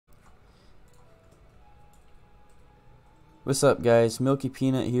What's up, guys? Milky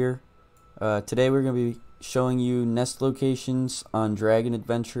Peanut here. Today we're going to be showing you nest locations on Dragon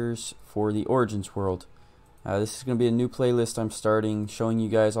Adventures for the Origins world. This is going to be a new playlist I'm starting, showing you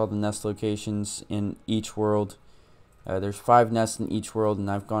guys all the nest locations in each world. There's 5 nests in each world, and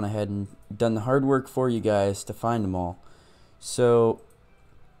I've gone ahead and done the hard work for you guys to find them all. So,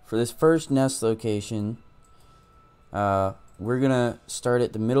 for this first nest location, we're going to start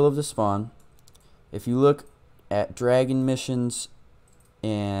at the middle of the spawn. If you look at dragon missions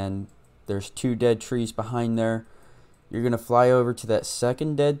and there's 2 dead trees behind there, you're gonna fly over to that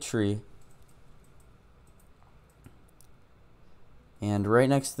second dead tree, and right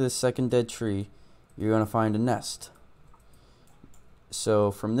next to this second dead tree you're gonna find a nest.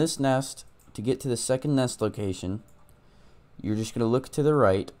 So from this nest, to get to the second nest location, you're just gonna look to the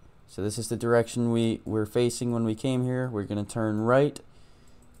right. So this is the direction we're facing when we came here. We're gonna turn right,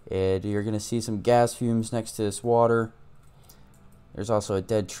 and you're going to see some gas fumes next to this water. There's also a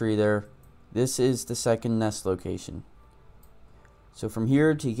dead tree there. This is the second nest location. So from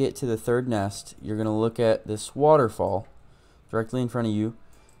here to get to the third nest, you're going to look at this waterfall directly in front of you,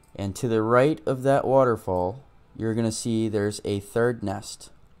 and to the right of that waterfall you're going to see there's a third nest.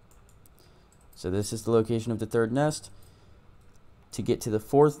 So this is the location of the third nest. To get to the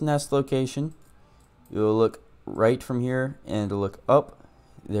fourth nest location, you'll look right from here and look up.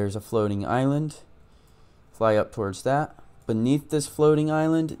 There's a floating island. Fly up towards that. Beneath this floating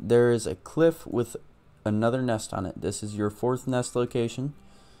island, there is a cliff with another nest on it. This is your fourth nest location.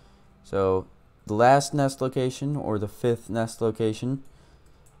 So the last nest location, or the 5th nest location,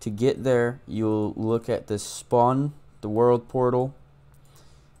 to get there, you'll look at this spawn, the world portal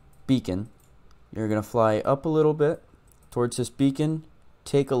beacon. You're going to fly up a little bit towards this beacon.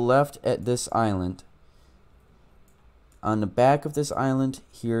 Take a left at this island. On the back of this island,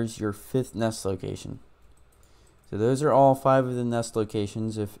 here's your 5th nest location. So those are all 5 of the nest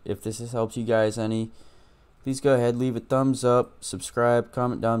locations. If this has helped you guys any, please go ahead, leave a thumbs up, subscribe,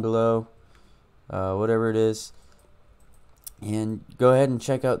 comment down below, whatever it is. And go ahead and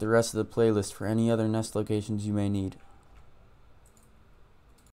check out the rest of the playlist for any other nest locations you may need.